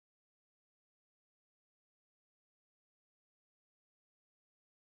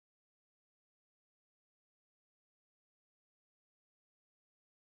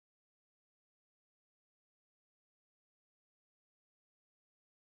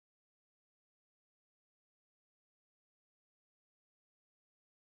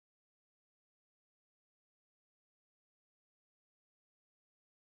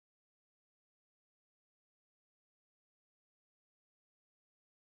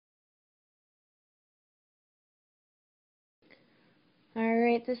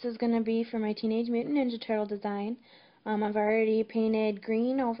Alright, this is going to be for my Teenage Mutant Ninja Turtle design. I've already painted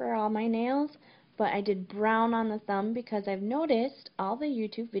green over all my nails, but I did brown on the thumb because I've noticed all the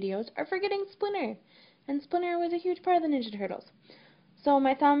YouTube videos are forgetting Splinter. And Splinter was a huge part of the Ninja Turtles. So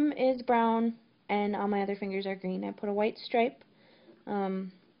my thumb is brown and all my other fingers are green. I put a white stripe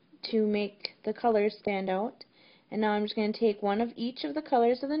to make the colors stand out. And now I'm just going to take one of each of the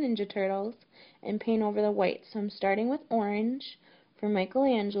colors of the Ninja Turtles and paint over the white. So I'm starting with orange for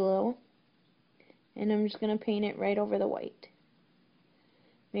Michelangelo, and I'm just going to paint it right over the white.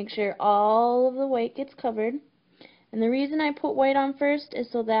 Make sure all of the white gets covered. And the reason I put white on first is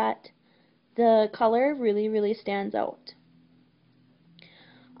so that the color really stands out.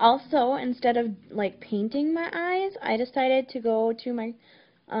 Also, instead of like painting my eyes, I decided to go to my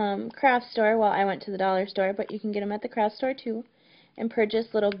craft store. Well, I went to the dollar store, but you can get them at the craft store too, and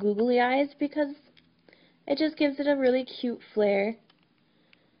purchase little googly eyes because it just gives it a really cute flair.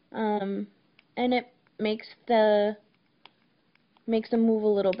 And it makes them move a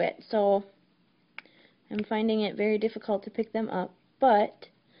little bit. So I'm finding it very difficult to pick them up. But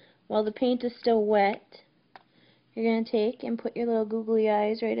while the paint is still wet, you're going to take and put your little googly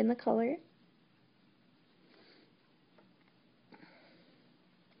eyes right in the color.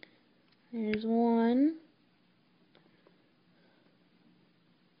 There's one.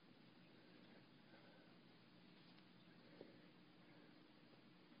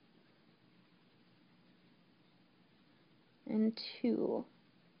 And two.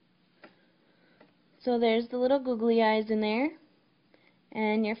 So there's the little googly eyes in there.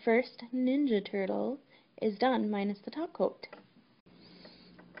 And your first Ninja Turtle is done, minus the top coat.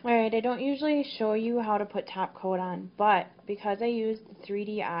 Alright, I don't usually show you how to put top coat on, but because I used the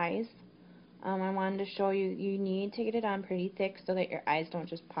 3D eyes, I wanted to show you, you need to get it on pretty thick so that your eyes don't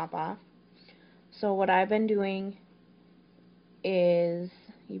just pop off. So what I've been doing is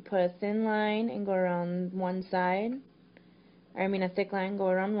you put a thin line and go around one side, or I mean a thick line, go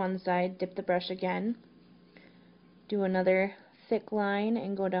around one side, dip the brush again, do another thick line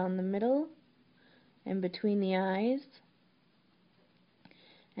and go down the middle and between the eyes,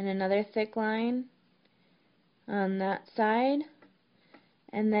 and another thick line on that side.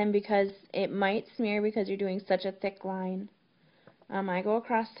 And then because it might smear because you're doing such a thick line, I go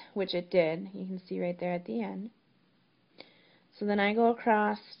across, which it did, you can see right there at the end. So then I go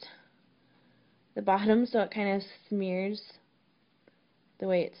across the bottom so it kind of smears the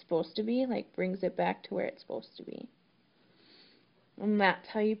way it's supposed to be, like brings it back to where it's supposed to be. And that's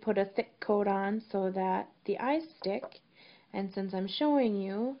how you put a thick coat on so that the eyes stick. And since I'm showing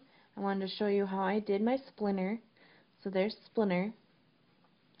you, I wanted to show you how I did my Splinter. So there's Splinter.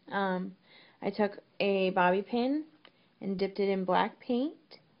 I took a bobby pin and dipped it in black paint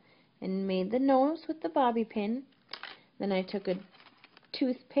and made the nose with the bobby pin. Then I took a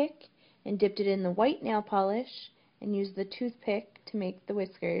toothpick and dipped it in the white nail polish and used the toothpick to make the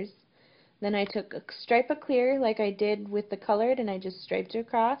whiskers. Then I took a stripe of clear like I did with the colored, and I just striped it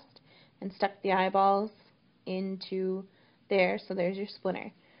across and stuck the eyeballs into there. So there's your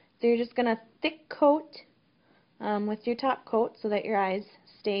Splinter. So you're just going to thick coat with your top coat so that your eyes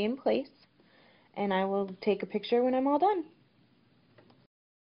stay in place. And I will take a picture when I'm all done.